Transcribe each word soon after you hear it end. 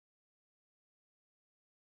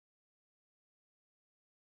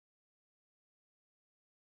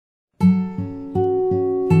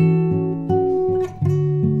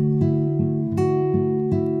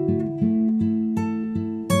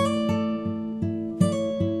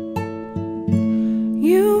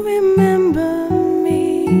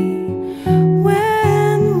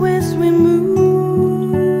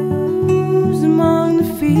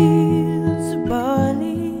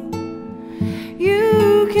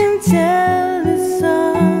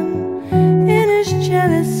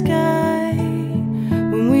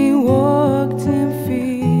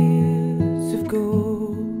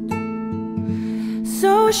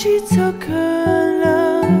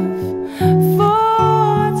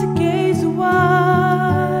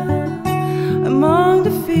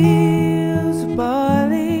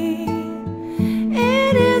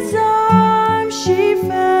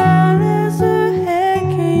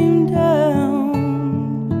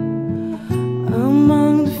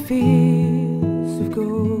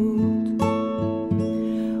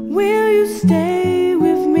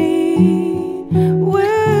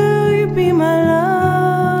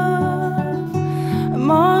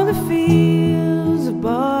fields of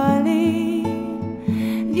barley.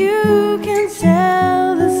 You can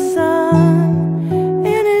tell the sun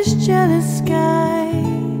in his jealous sky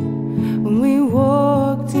when we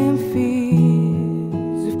walked in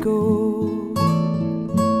fields of gold.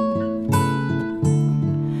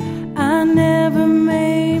 I never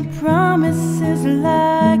made promises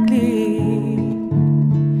likely,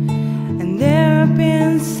 and there have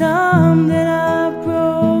been some that I've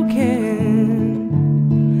broken,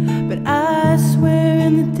 but I swear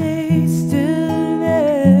in the days still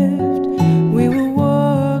left, we were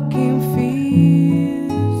walking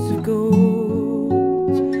fields of gold.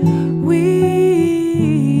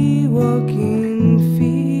 We walking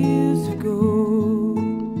fields of gold.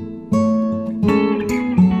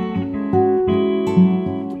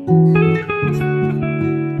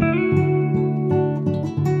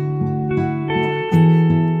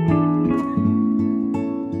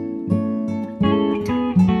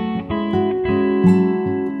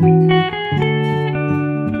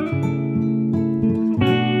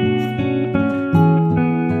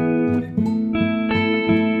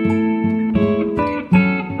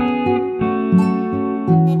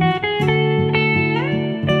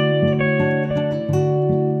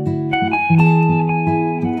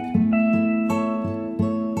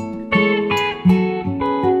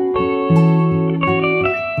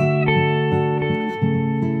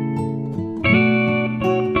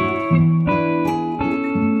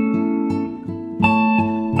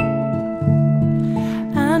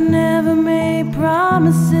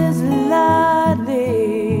 Promises lightly,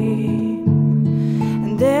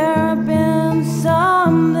 and there have been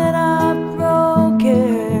some that I've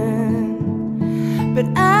broken, but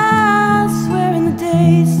I swear in the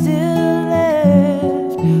days